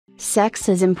Sex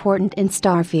is important in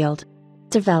Starfield.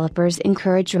 Developers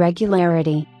encourage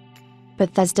regularity.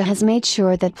 Bethesda has made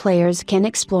sure that players can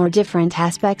explore different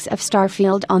aspects of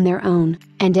Starfield on their own,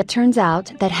 and it turns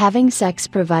out that having sex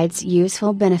provides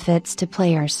useful benefits to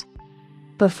players.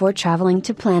 Before traveling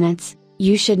to planets,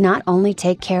 you should not only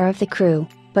take care of the crew,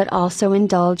 but also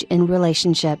indulge in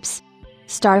relationships.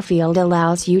 Starfield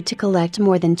allows you to collect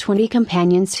more than 20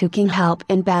 companions who can help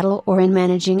in battle or in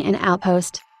managing an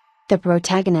outpost. The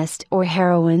protagonist or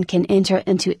heroine can enter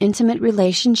into intimate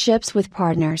relationships with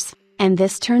partners, and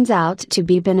this turns out to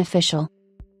be beneficial.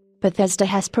 Bethesda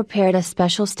has prepared a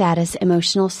special status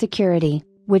emotional security,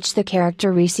 which the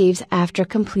character receives after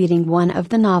completing one of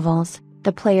the novels.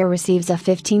 The player receives a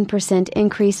 15%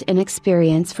 increase in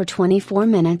experience for 24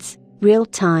 minutes, real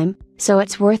time, so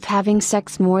it's worth having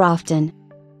sex more often.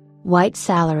 White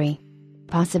salary.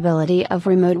 Possibility of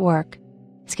remote work.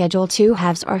 Schedule 2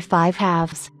 halves or 5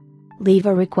 halves. Leave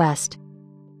a request.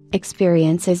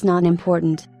 Experience is not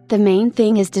important, the main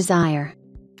thing is desire.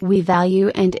 We value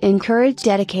and encourage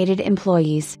dedicated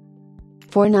employees.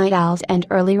 For night owls and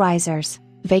early risers,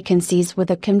 vacancies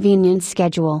with a convenient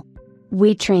schedule.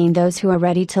 We train those who are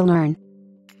ready to learn.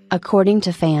 According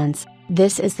to fans,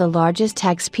 this is the largest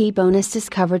XP bonus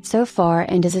discovered so far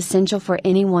and is essential for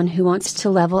anyone who wants to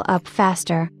level up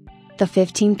faster. The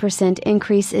 15%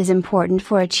 increase is important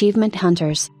for achievement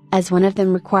hunters, as one of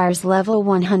them requires level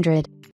 100.